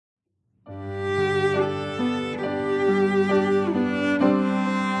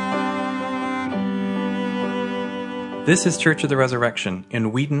This is Church of the Resurrection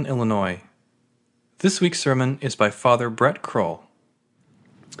in Wheaton, Illinois. This week's sermon is by Father Brett Kroll.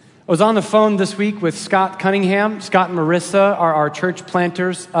 I was on the phone this week with Scott Cunningham. Scott and Marissa are our church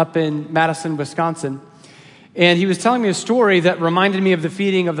planters up in Madison, Wisconsin. And he was telling me a story that reminded me of the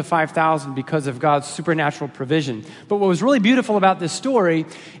feeding of the 5,000 because of God's supernatural provision. But what was really beautiful about this story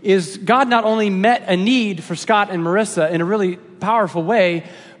is God not only met a need for Scott and Marissa in a really powerful way,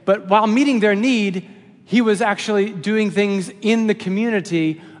 but while meeting their need, he was actually doing things in the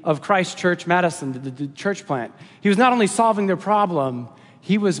community of Christ Church Madison, the church plant. He was not only solving their problem,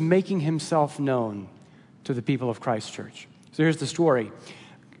 he was making himself known to the people of Christ Church. So here's the story.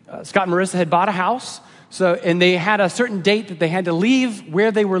 Scott and Marissa had bought a house, and they had a certain date that they had to leave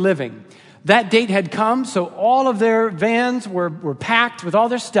where they were living. That date had come, so all of their vans were packed with all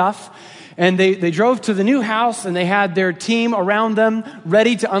their stuff, and they drove to the new house, and they had their team around them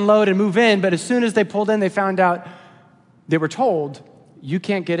ready to unload and move in. But as soon as they pulled in, they found out they were told, you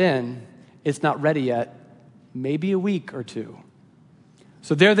can't get in. It's not ready yet. Maybe a week or two.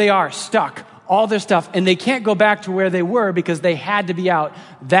 So there they are, stuck, all their stuff, and they can't go back to where they were because they had to be out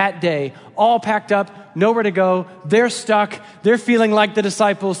that day, all packed up, nowhere to go. They're stuck. They're feeling like the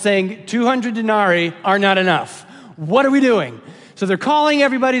disciples saying, 200 denarii are not enough. What are we doing? So they're calling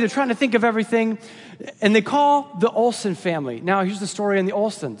everybody. They're trying to think of everything. And they call the Olsen family. Now, here's the story on the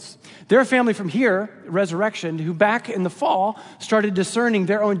Olsens. They're a family from here, Resurrection, who back in the fall started discerning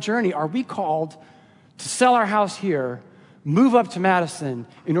their own journey. Are we called to sell our house here, move up to Madison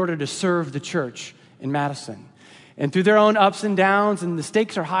in order to serve the church in Madison? And through their own ups and downs, and the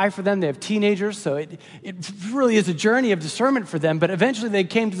stakes are high for them. They have teenagers, so it really is a journey of discernment for them. But eventually they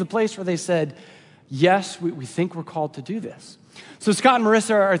came to the place where they said, yes, we think we're called to do this. So Scott and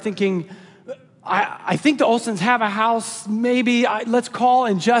Marissa are thinking, I think the Olsens have a house. Maybe let's call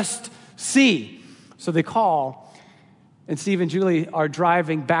and just see. So they call, and Steve and Julie are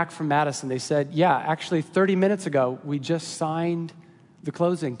driving back from Madison. They said, yeah, actually 30 minutes ago, we just signed the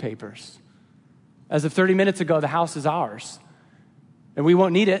closing papers. As of 30 minutes ago, the house is ours. And we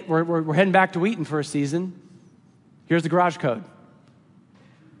won't need it. We're heading back to Wheaton for a season. Here's the garage code.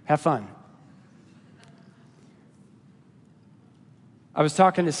 Have fun. I was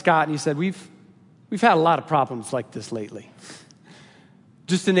talking to Scott, and he said, we've had a lot of problems like this lately.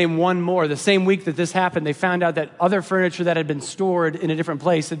 Just to name one more, the same week that this happened, they found out that other furniture that had been stored in a different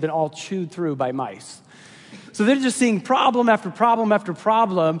place had been all chewed through by mice. So they're just seeing problem after problem after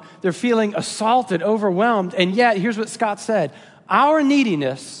problem. They're feeling assaulted, overwhelmed, and yet, here's what Scott said. Our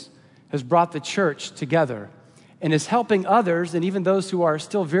neediness has brought the church together and is helping others, and even those who are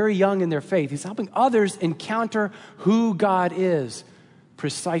still very young in their faith, he's helping others encounter who God is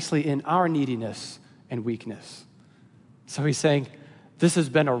precisely in our neediness and weakness. So he's saying, this has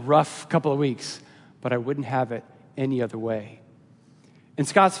been a rough couple of weeks, but I wouldn't have it any other way. And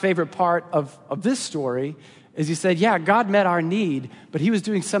Scott's favorite part of this story is he said, yeah, God met our need, but he was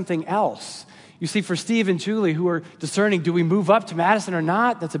doing something else. You see, for Steve and Julie, who are discerning, do we move up to Madison or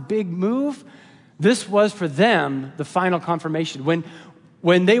not? That's a big move. This was for them the final confirmation.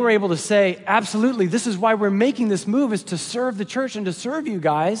 When they were able to say, absolutely, this is why we're making this move, is to serve the church and to serve you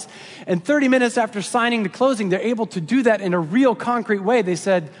guys. And 30 minutes after signing the closing, they're able to do that in a real concrete way. They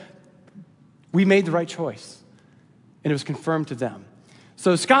said, we made the right choice. And it was confirmed to them.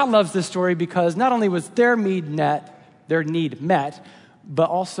 So Scott loves this story because not only was their need met, but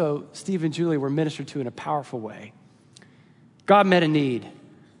also Steve and Julie were ministered to in a powerful way. God met a need,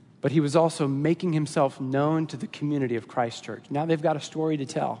 but he was also making himself known to the community of Christ Church. Now they've got a story to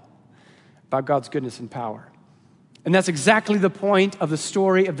tell about God's goodness and power. And that's exactly the point of the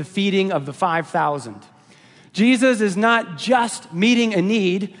story of the feeding of the 5,000. Jesus is not just meeting a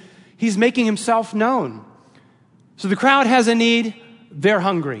need, he's making himself known. So the crowd has a need, they're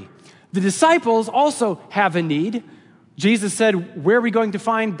hungry. The disciples also have a need. Jesus said, where are we going to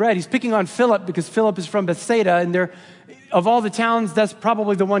find bread? He's picking on Philip because Philip is from Bethsaida, and of all the towns, that's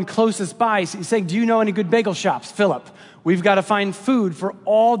probably the one closest by. So he's saying, do you know any good bagel shops, Philip? We've got to find food for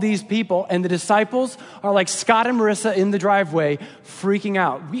all these people. And the disciples are like Scott and Marissa in the driveway, freaking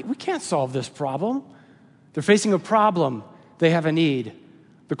out. We can't solve this problem. They're facing a problem. They have a need.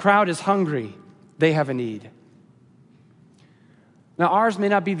 The crowd is hungry. They have a need. Now, ours may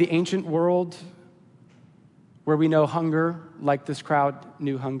not be the ancient world where we know hunger like this crowd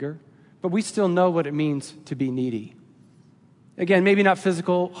knew hunger, but we still know what it means to be needy. Again, maybe not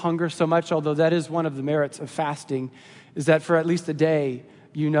physical hunger so much, although that is one of the merits of fasting, is that for at least a day,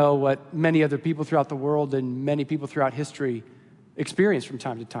 you know what many other people throughout the world and many people throughout history experience from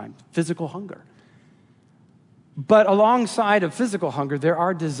time to time, physical hunger. But alongside of physical hunger, there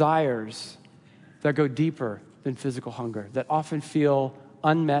are desires that go deeper than physical hunger, that often feel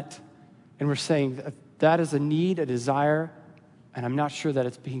unmet, and we're saying that is a need, a desire, and I'm not sure that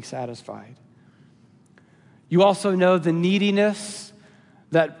it's being satisfied. You also know the neediness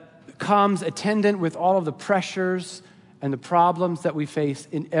that comes attendant with all of the pressures and the problems that we face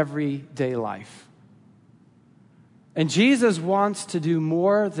in everyday life. And Jesus wants to do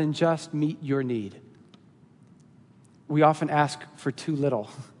more than just meet your need. We often ask for too little.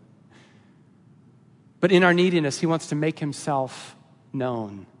 But in our neediness, he wants to make himself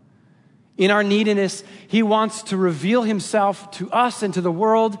known. In our neediness, he wants to reveal himself to us and to the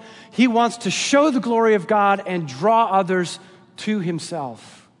world. He wants to show the glory of God and draw others to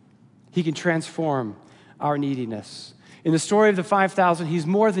himself. He can transform our neediness. In the story of the 5,000, he's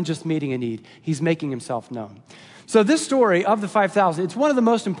more than just meeting a need. He's making himself known. So this story of the 5,000, it's one of the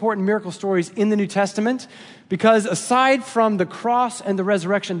most important miracle stories in the New Testament because aside from the cross and the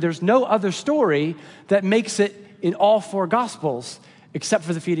resurrection, there's no other story that makes it in all four Gospels except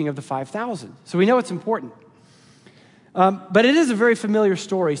for the feeding of the 5,000. So we know it's important. But it is a very familiar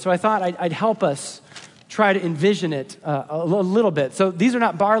story, so I thought I'd help us try to envision it a little bit. So these are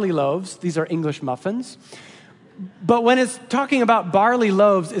not barley loaves. These are English muffins. But when it's talking about barley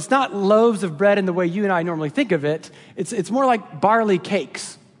loaves, it's not loaves of bread in the way you and I normally think of it. It's more like barley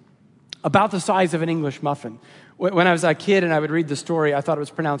cakes, about the size of an English muffin. When I was a kid and I would read the story, I thought it was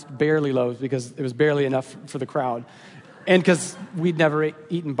pronounced barely loaves because it was barely enough for the crowd. And because we'd never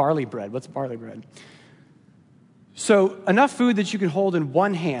eaten barley bread. What's barley bread? So enough food that you can hold in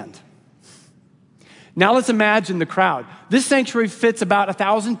one hand. Now let's imagine the crowd. This sanctuary fits about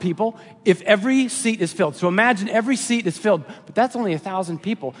 1,000 people if every seat is filled. So imagine every seat is filled, but that's only 1,000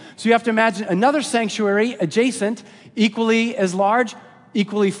 people. So you have to imagine another sanctuary adjacent, equally as large,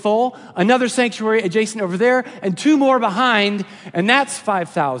 equally full, another sanctuary adjacent over there, and two more behind, and that's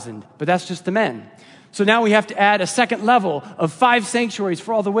 5,000, but that's just the men. So now we have to add a second level of 5 sanctuaries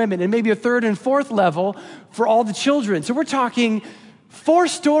for all the women, and maybe a third and fourth level for all the children. So we're talking 4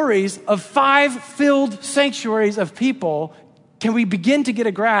 stories of 5 filled sanctuaries of people. Can we begin to get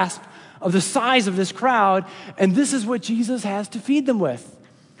a grasp of the size of this crowd? And this is what Jesus has to feed them with,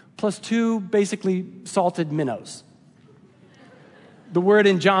 plus 2 basically salted minnows. The word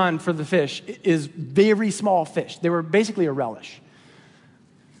in John for the fish is very small fish. They were basically a relish.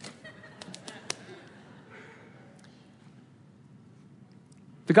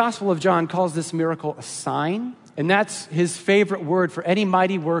 The Gospel of John calls this miracle a sign, and that's his favorite word for any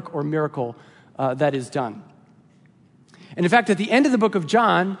mighty work or miracle that is done. And in fact, at the end of the book of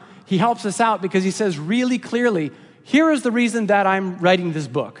John, he helps us out because he says really clearly, here is the reason that I'm writing this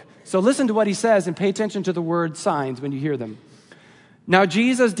book. So listen to what he says and pay attention to the word signs when you hear them. Now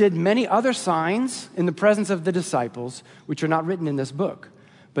Jesus did many other signs in the presence of the disciples, which are not written in this book.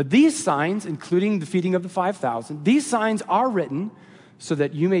 But these signs, including the feeding of the 5,000, these signs are written so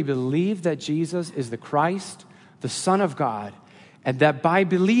that you may believe that Jesus is the Christ, the Son of God, and that by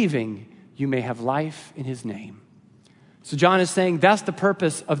believing you may have life in his name. So John is saying that's the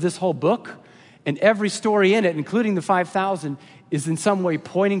purpose of this whole book, and every story in it, including the 5,000, is in some way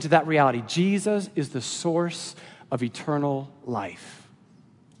pointing to that reality. Jesus is the source of eternal life.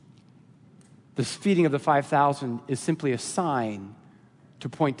 This feeding of the 5,000 is simply a sign to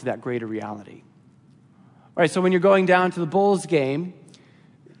point to that greater reality. All right, so when you're going down to the Bulls game,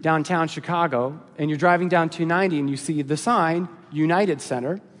 downtown Chicago, and you're driving down 290 and you see the sign, United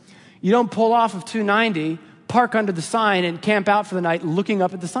Center, you don't pull off of 290, park under the sign, and camp out for the night looking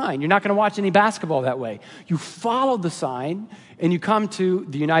up at the sign. You're not going to watch any basketball that way. You follow the sign, and you come to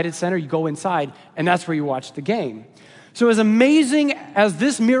the United Center, you go inside, and that's where you watch the game. So as amazing as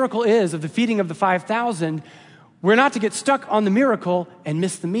this miracle is of the feeding of the 5,000, we're not to get stuck on the miracle and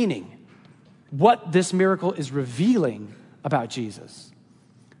miss the meaning. What this miracle is revealing about Jesus.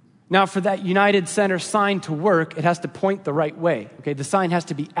 Now, for that United Center sign to work, it has to point the right way. Okay, the sign has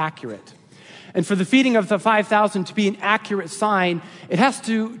to be accurate. And for the feeding of the 5,000 to be an accurate sign, it has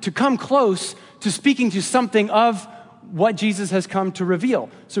to come close to speaking to something of what Jesus has come to reveal.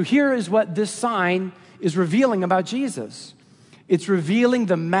 So here is what this sign is revealing about Jesus. It's revealing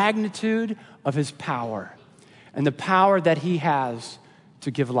the magnitude of his power and the power that he has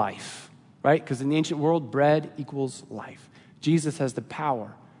to give life, right? Because in the ancient world, bread equals life. Jesus has the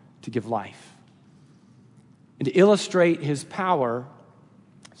power to give life. And to illustrate his power,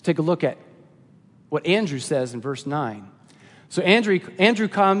 let's take a look at what Andrew says in verse 9. So Andrew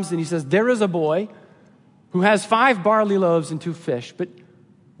comes and he says, there is a boy who has 5 barley loaves and 2 fish, but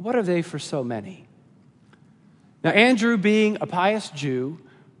what are they for so many? Now Andrew, being a pious Jew,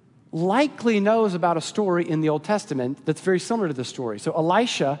 likely knows about a story in the Old Testament that's very similar to this story. So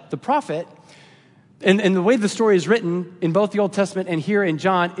Elisha, the prophet, And the way the story is written in both the Old Testament and here in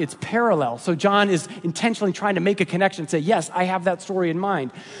John, it's parallel. So John is intentionally trying to make a connection and say, yes, I have that story in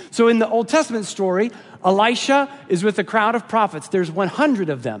mind. So in the Old Testament story, Elisha is with a crowd of prophets. There's 100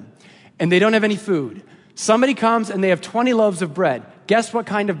 of them, and they don't have any food. Somebody comes, and they have 20 loaves of bread. Guess what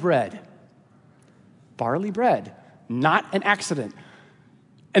kind of bread? Barley bread. Not an accident.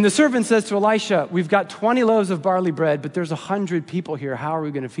 And the servant says to Elisha, we've got 20 loaves of barley bread, but there's 100 people here. How are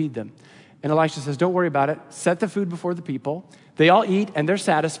we going to feed them? And Elisha says, don't worry about it. Set the food before the people. They all eat, and they're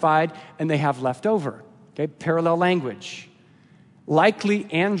satisfied, and they have left over. Okay, parallel language.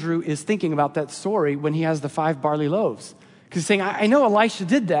 Likely Andrew is thinking about that story when he has the 5 barley loaves. Because he's saying, I know Elisha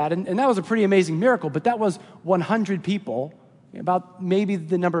did that, and that was a pretty amazing miracle, but that was 100 people, about maybe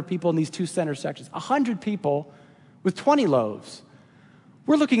the number of people in these 2 center sections. 100 people with 20 loaves.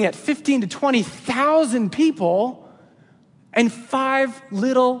 We're looking at 15 to 20,000 people and 5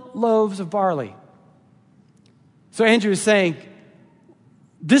 little loaves of barley. So Andrew is saying,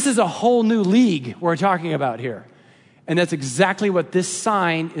 this is a whole new league we're talking about here. And that's exactly what this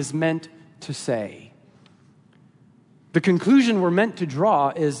sign is meant to say. The conclusion we're meant to draw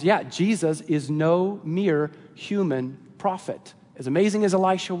is, Jesus is no mere human prophet. As amazing as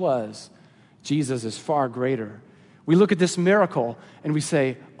Elisha was, Jesus is far greater. We look at this miracle and we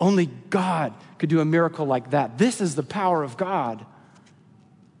say, only God could do a miracle like that. This is the power of God.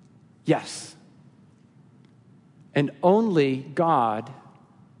 Yes. And only God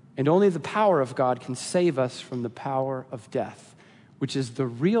and only the power of God can save us from the power of death, which is the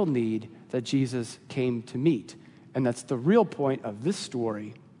real need that Jesus came to meet. And that's the real point of this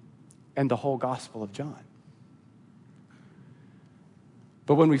story and the whole Gospel of John.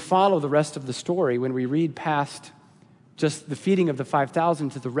 But when we follow the rest of the story, when we read past just the feeding of the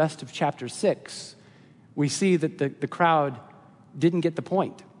 5,000 to the rest of chapter 6, we see that the crowd didn't get the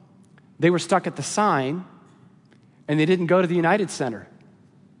point. They were stuck at the sign, and they didn't go to the United Center.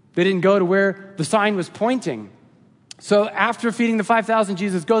 They didn't go to where the sign was pointing. So after feeding the 5,000,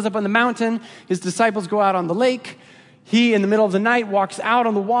 Jesus goes up on the mountain. His disciples go out on the lake. He, in the middle of the night, walks out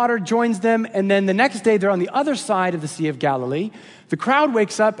on the water, joins them, and then the next day, they're on the other side of the Sea of Galilee. The crowd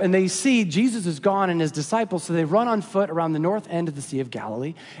wakes up, and they see Jesus is gone and his disciples, so they run on foot around the north end of the Sea of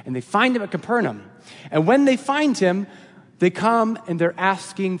Galilee, and they find him at Capernaum. And when they find him, they come, and they're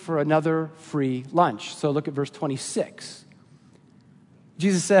asking for another free lunch. So look at verse 26.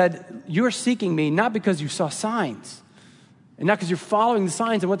 Jesus said, you are seeking me not because you saw signs, and not because you're following the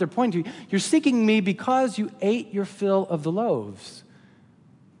signs and what they're pointing to. You're seeking me because you ate your fill of the loaves.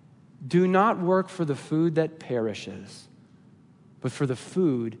 Do not work for the food that perishes, but for the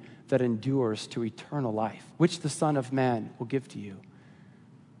food that endures to eternal life, which the Son of Man will give to you.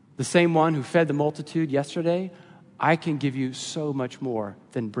 The same one who fed the multitude yesterday, I can give you so much more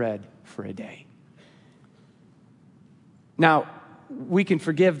than bread for a day. Now, we can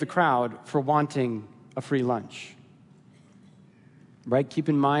forgive the crowd for wanting a free lunch. Right? Keep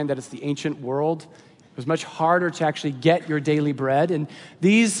in mind that it's the ancient world. It was much harder to actually get your daily bread. And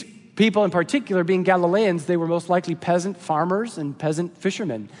these people in particular, being Galileans, they were most likely peasant farmers and peasant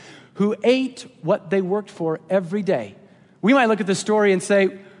fishermen who ate what they worked for every day. We might look at this story and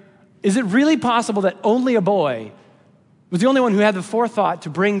say, is it really possible that only a boy was the only one who had the forethought to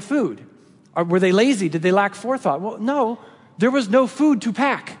bring food? Or were they lazy? Did they lack forethought? Well, no, there was no food to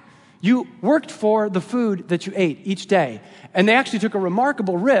pack. You worked for the food that you ate each day. And they actually took a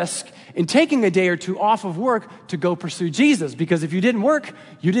remarkable risk in taking a day or two off of work to go pursue Jesus, because if you didn't work,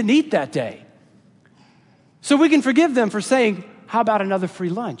 you didn't eat that day. So we can forgive them for saying, how about another free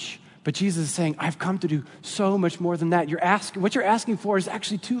lunch? But Jesus is saying, I've come to do so much more than that. What you're asking for is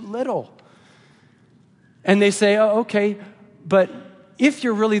actually too little. And they say, oh, okay, but if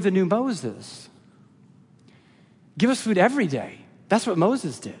you're really the new Moses, give us food every day. That's what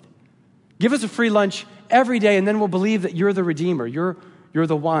Moses did. Give us a free lunch every day, and then we'll believe that you're the Redeemer. You're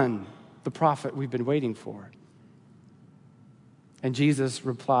the one, the prophet we've been waiting for. And Jesus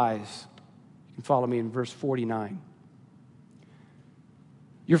replies, you can follow me in verse 49.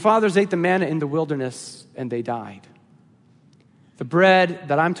 Your fathers ate the manna in the wilderness, and they died. The bread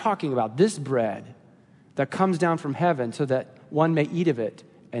that I'm talking about, this bread that comes down from heaven so that one may eat of it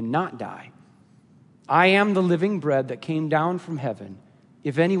and not die. I am the living bread that came down from heaven.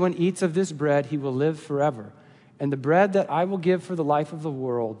 If anyone eats of this bread, he will live forever. And the bread that I will give for the life of the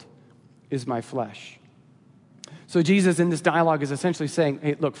world is my flesh. So Jesus in this dialogue is essentially saying,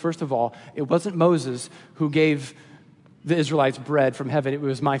 hey, look, first of all, it wasn't Moses who gave the Israelites bread from heaven. It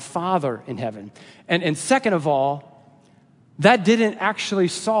was my Father in heaven. And second of all, that didn't actually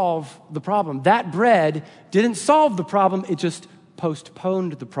solve the problem. That bread didn't solve the problem. It just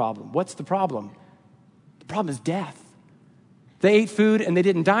postponed the problem. What's the problem? problem is death. They ate food and they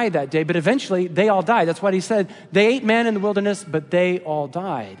didn't die that day, but eventually they all died. That's what he said. They ate manna in the wilderness, but they all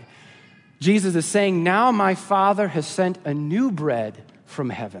died. Jesus is saying, now my Father has sent a new bread from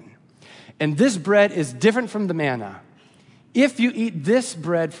heaven. And this bread is different from the manna. If you eat this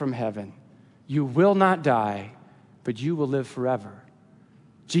bread from heaven, you will not die, but you will live forever.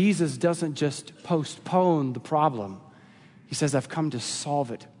 Jesus doesn't just postpone the problem. He says, I've come to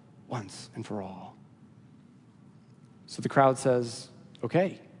solve it once and for all. So the crowd says,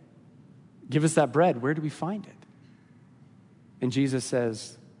 okay, give us that bread. Where do we find it? And Jesus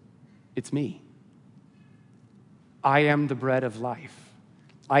says, it's me. I am the bread of life.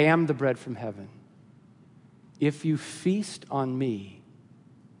 I am the bread from heaven. If you feast on me,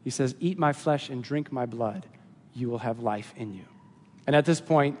 he says, eat my flesh and drink my blood, you will have life in you. And at this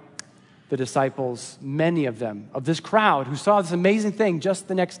point, the disciples, many of them, of this crowd who saw this amazing thing just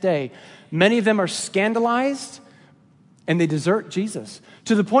the next day, many of them are scandalized and they desert Jesus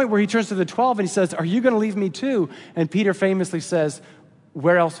to the point where he turns to the 12 and he says, are you going to leave me too? And Peter famously says,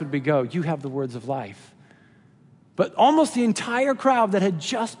 where else would we go? You have the words of life. But almost the entire crowd that had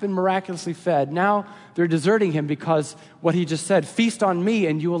just been miraculously fed, now they're deserting him because what he just said, feast on me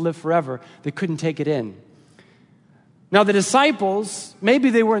and you will live forever. They couldn't take it in. Now the disciples, maybe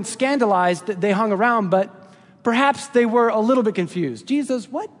they weren't scandalized that they hung around, but perhaps they were a little bit confused. Jesus,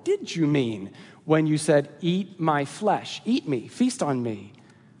 what did you mean when you said, eat my flesh, eat me, feast on me?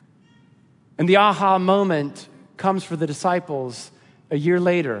 And the aha moment comes for the disciples a year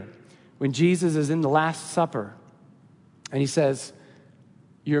later when Jesus is in the Last Supper. And he says,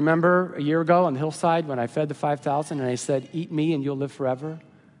 you remember a year ago on the hillside when I fed the 5,000 and I said, eat me and you'll live forever?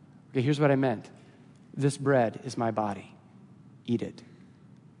 Okay, here's what I meant. This bread is my body. Eat it.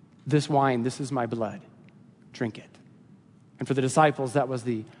 This wine, this is my blood. Drink it. And for the disciples, that was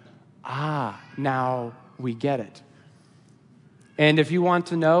the, now we get it. And if you want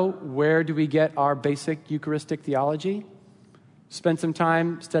to know where do we get our basic Eucharistic theology, spend some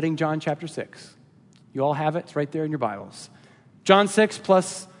time studying John chapter 6. You all have it. It's right there in your Bibles. John 6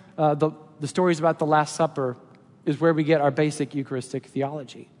 plus the stories about the Last Supper is where we get our basic Eucharistic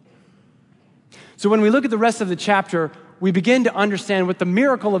theology. So when we look at the rest of the chapter, we begin to understand what the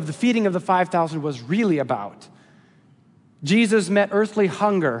miracle of the feeding of the 5,000 was really about. Jesus met earthly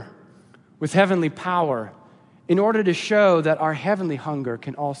hunger with heavenly power in order to show that our heavenly hunger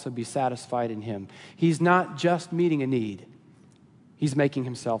can also be satisfied in him. He's not just meeting a need. He's making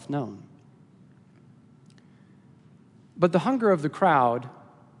himself known. But the hunger of the crowd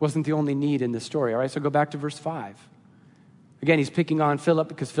wasn't the only need in this story, all right? So go back to verse 5. Again, he's picking on Philip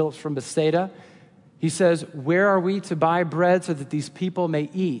because Philip's from Bethsaida. He says, where are we to buy bread so that these people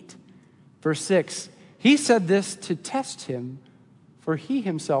may eat? Verse 6, he said this to test him, for he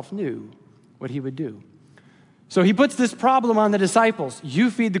himself knew what he would do. So he puts this problem on the disciples.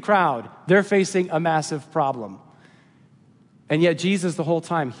 You feed the crowd. They're facing a massive problem. And yet Jesus, the whole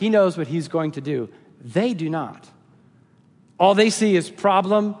time, he knows what he's going to do. They do not. All they see is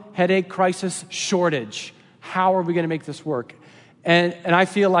problem, headache, crisis, shortage. How are we going to make this work? And I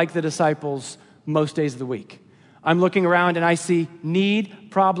feel like the disciples most days of the week. I'm looking around and I see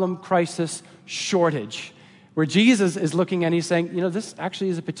need, problem, crisis, shortage. Where Jesus is looking and he's saying, this actually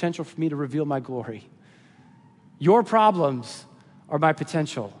is a potential for me to reveal my glory. Your problems are my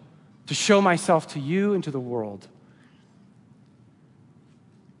potential to show myself to you and to the world.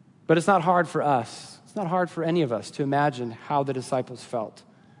 But it's not hard for us. It's not hard for any of us to imagine how the disciples felt,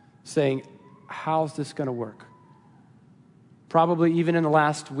 saying, how's this going to work? Probably even in the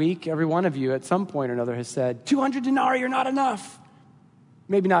last week, every one of you at some point or another has said, 200 denarii are not enough.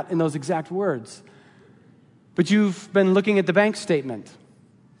 Maybe not in those exact words. But you've been looking at the bank statement,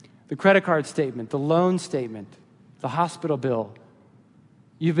 the credit card statement, the loan statement, the hospital bill.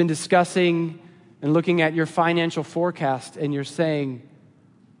 You've been discussing and looking at your financial forecast and you're saying,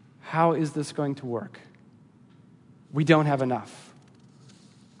 how is this going to work? We don't have enough.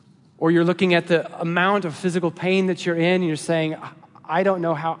 Or you're looking at the amount of physical pain that you're in and you're saying, I don't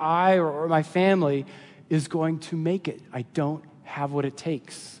know how I or my family is going to make it. I don't have what it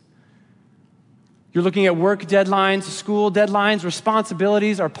takes. You're looking at work deadlines, school deadlines,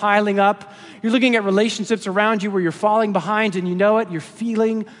 responsibilities are piling up. You're looking at relationships around you where you're falling behind and you know it. You're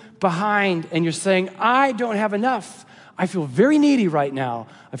feeling behind and you're saying, I don't have enough. I feel very needy right now.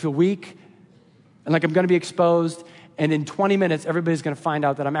 I feel weak and like I'm going to be exposed. And in 20 minutes, everybody's going to find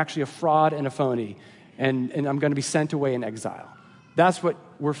out that I'm actually a fraud and a phony. And I'm going to be sent away in exile. That's what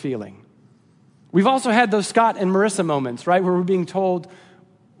we're feeling. We've also had those Scott and Marissa moments, right? Where we're being told,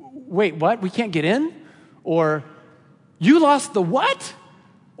 wait, what? We can't get in? Or, you lost the what?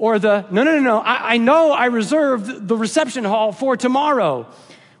 Or no, I know I reserved the reception hall for tomorrow.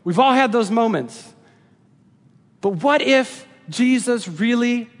 We've all had those moments. But what if Jesus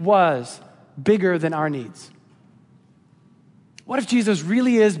really was bigger than our needs? What if Jesus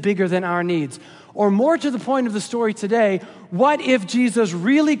really is bigger than our needs? Or more to the point of the story today, what if Jesus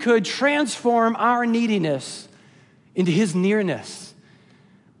really could transform our neediness into his nearness?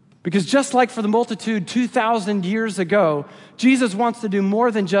 Because just like for the multitude 2,000 years ago, Jesus wants to do more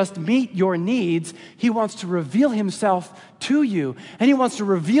than just meet your needs. He wants to reveal himself to you. And he wants to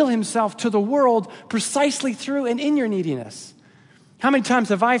reveal himself to the world precisely through and in your neediness. How many times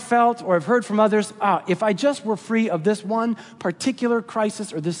have I felt or have heard from others, if I just were free of this one particular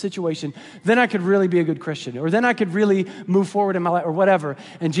crisis or this situation, then I could really be a good Christian, or then I could really move forward in my life, or whatever.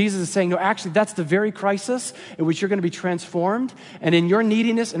 And Jesus is saying, no, actually, that's the very crisis in which you're going to be transformed. And in your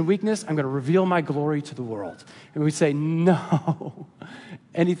neediness and weakness, I'm going to reveal my glory to the world. And we say, no,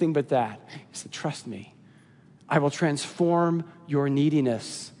 anything but that. He said, trust me. I will transform your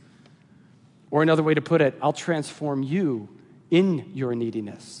neediness. Or another way to put it, I'll transform you in your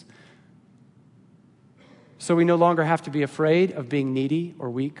neediness. So we no longer have to be afraid of being needy or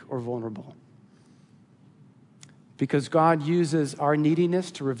weak or vulnerable. Because God uses our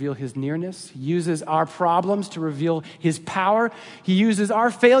neediness to reveal his nearness. He uses our problems to reveal his power. He uses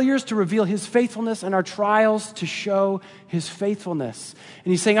our failures to reveal his faithfulness, and our trials to show his faithfulness.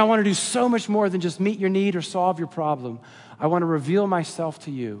 And he's saying, I want to do so much more than just meet your need or solve your problem. I want to reveal myself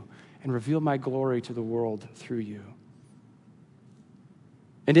to you and reveal my glory to the world through you.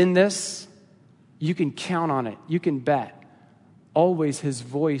 And in this, you can count on it. You can bet. Always his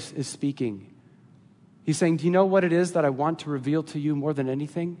voice is speaking. He's saying, do you know what it is that I want to reveal to you more than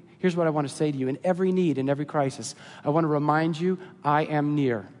anything? Here's what I want to say to you. In every need, in every crisis, I want to remind you, I am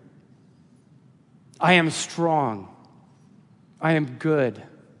near. I am strong. I am good.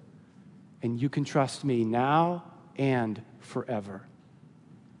 And you can trust me now and forever.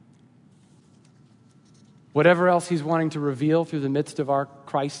 Whatever else he's wanting to reveal through the midst of our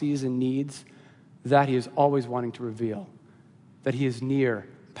crises and needs, that he is always wanting to reveal. That he is near,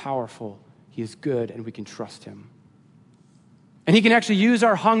 powerful, he is good, and we can trust him. And he can actually use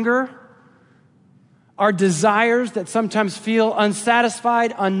our hunger, our desires that sometimes feel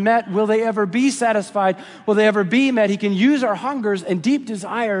unsatisfied, unmet. Will they ever be satisfied? Will they ever be met? He can use our hungers and deep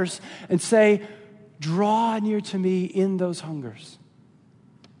desires and say, draw near to me in those hungers.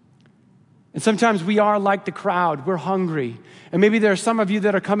 And sometimes we are like the crowd. We're hungry. And maybe there are some of you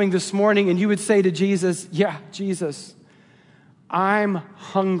that are coming this morning and you would say to Jesus, yeah, Jesus, I'm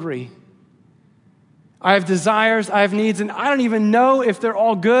hungry. I have desires, I have needs, and I don't even know if they're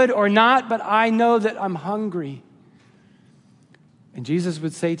all good or not, but I know that I'm hungry. And Jesus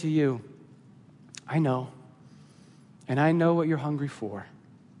would say to you, I know. And I know what you're hungry for.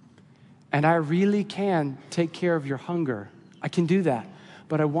 And I really can take care of your hunger. I can do that.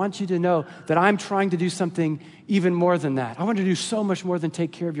 But I want you to know that I'm trying to do something even more than that. I want to do so much more than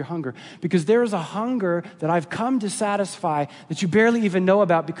take care of your hunger. Because there is a hunger that I've come to satisfy that you barely even know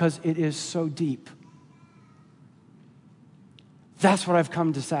about because it is so deep. That's what I've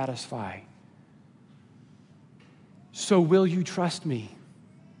come to satisfy. So will you trust me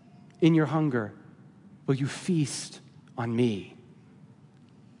in your hunger? Will you feast on me?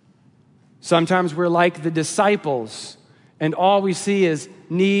 Sometimes we're like the disciples, and all we see is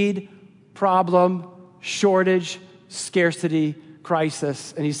need, problem, shortage, scarcity,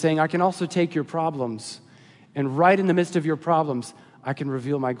 crisis. And he's saying, I can also take your problems, and right in the midst of your problems, I can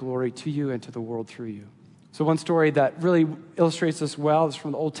reveal my glory to you and to the world through you. So one story that really illustrates this well is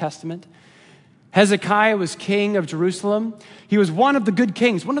from the Old Testament. Hezekiah was king of Jerusalem. He was one of the good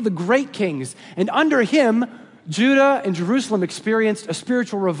kings, one of the great kings. And under him, Judah and Jerusalem experienced a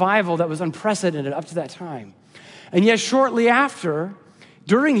spiritual revival that was unprecedented up to that time. And yet shortly after,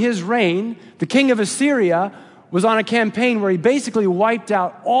 during his reign, the king of Assyria was on a campaign where he basically wiped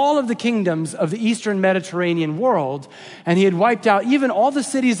out all of the kingdoms of the eastern Mediterranean world, and he had wiped out even all the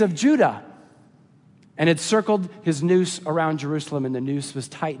cities of Judah, and had circled his noose around Jerusalem, and the noose was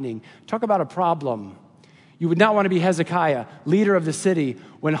tightening. Talk about a problem. You would not want to be Hezekiah, leader of the city,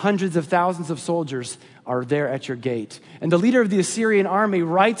 when hundreds of thousands of soldiers are there at your gate. And the leader of the Assyrian army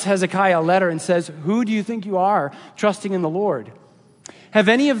writes Hezekiah a letter and says, who do you think you are, trusting in the Lord? Have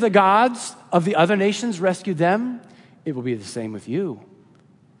any of the gods of the other nations rescued them? It will be the same with you.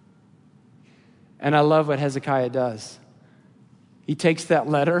 And I love what Hezekiah does. He takes that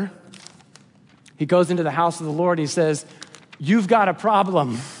letter, he goes into the house of the Lord, and he says, you've got a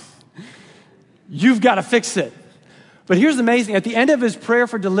problem. You've got to fix it. But here's amazing. At the end of his prayer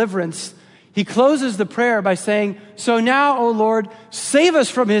for deliverance, He closes the prayer by saying, "So now, O Lord, save us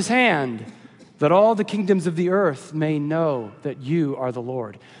from his hand, that all the kingdoms of the earth may know that you are the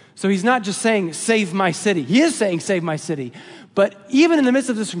Lord." So he's not just saying, "Save my city." He is saying, "Save my city." But even in the midst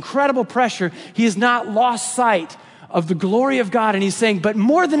of this incredible pressure, he has not lost sight of the glory of God. And he's saying, but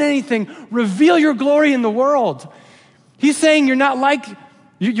more than anything, reveal your glory in the world. He's saying you're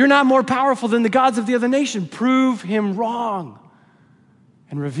not more powerful than the gods of the other nation. Prove him wrong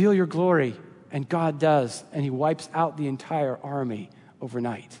and reveal your glory. And God does. And he wipes out the entire army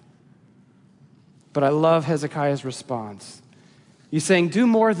overnight. But I love Hezekiah's response. He's saying, do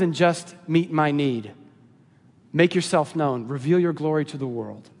more than just meet my need. Make yourself known. Reveal your glory to the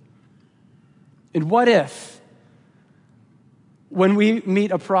world. And what if, when we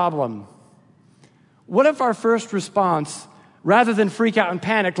meet a problem, what if our first response, rather than freak out and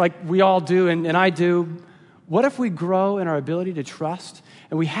panic like we all do and I do, what if we grow in our ability to trust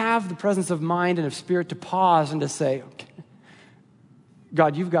and we have the presence of mind and of spirit to pause and to say, okay,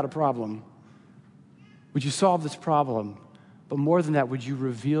 God, you've got a problem. Would you solve this problem? But more than that, would you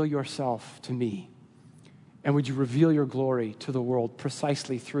reveal yourself to me? And would you reveal your glory to the world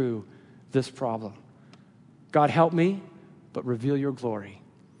precisely through this problem? God, help me, but reveal your glory.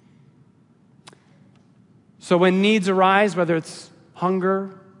 So when needs arise, whether it's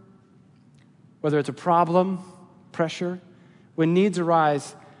hunger, whether it's a problem, pressure, when needs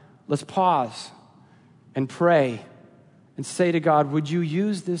arise, let's pause and pray and say to God, would you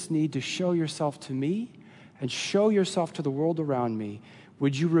use this need to show yourself to me and show yourself to the world around me?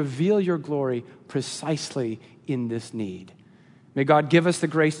 Would you reveal your glory precisely in this need? May God give us the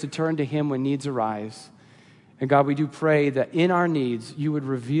grace to turn to him when needs arise. And God, we do pray that in our needs, you would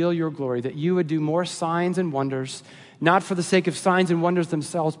reveal your glory, that you would do more signs and wonders, not for the sake of signs and wonders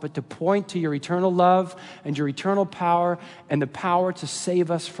themselves, but to point to your eternal love and your eternal power and the power to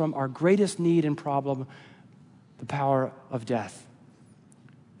save us from our greatest need and problem, the power of death.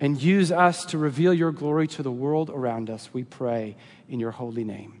 And use us to reveal your glory to the world around us, we pray in your holy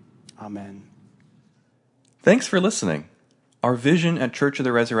name. Amen. Thanks for listening. Our vision at Church of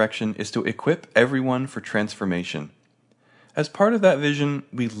the Resurrection is to equip everyone for transformation. As part of that vision,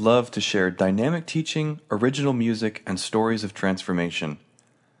 we love to share dynamic teaching, original music, and stories of transformation.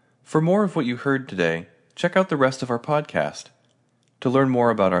 For more of what you heard today, check out the rest of our podcast. To learn more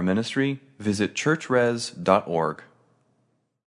about our ministry, visit churchres.org.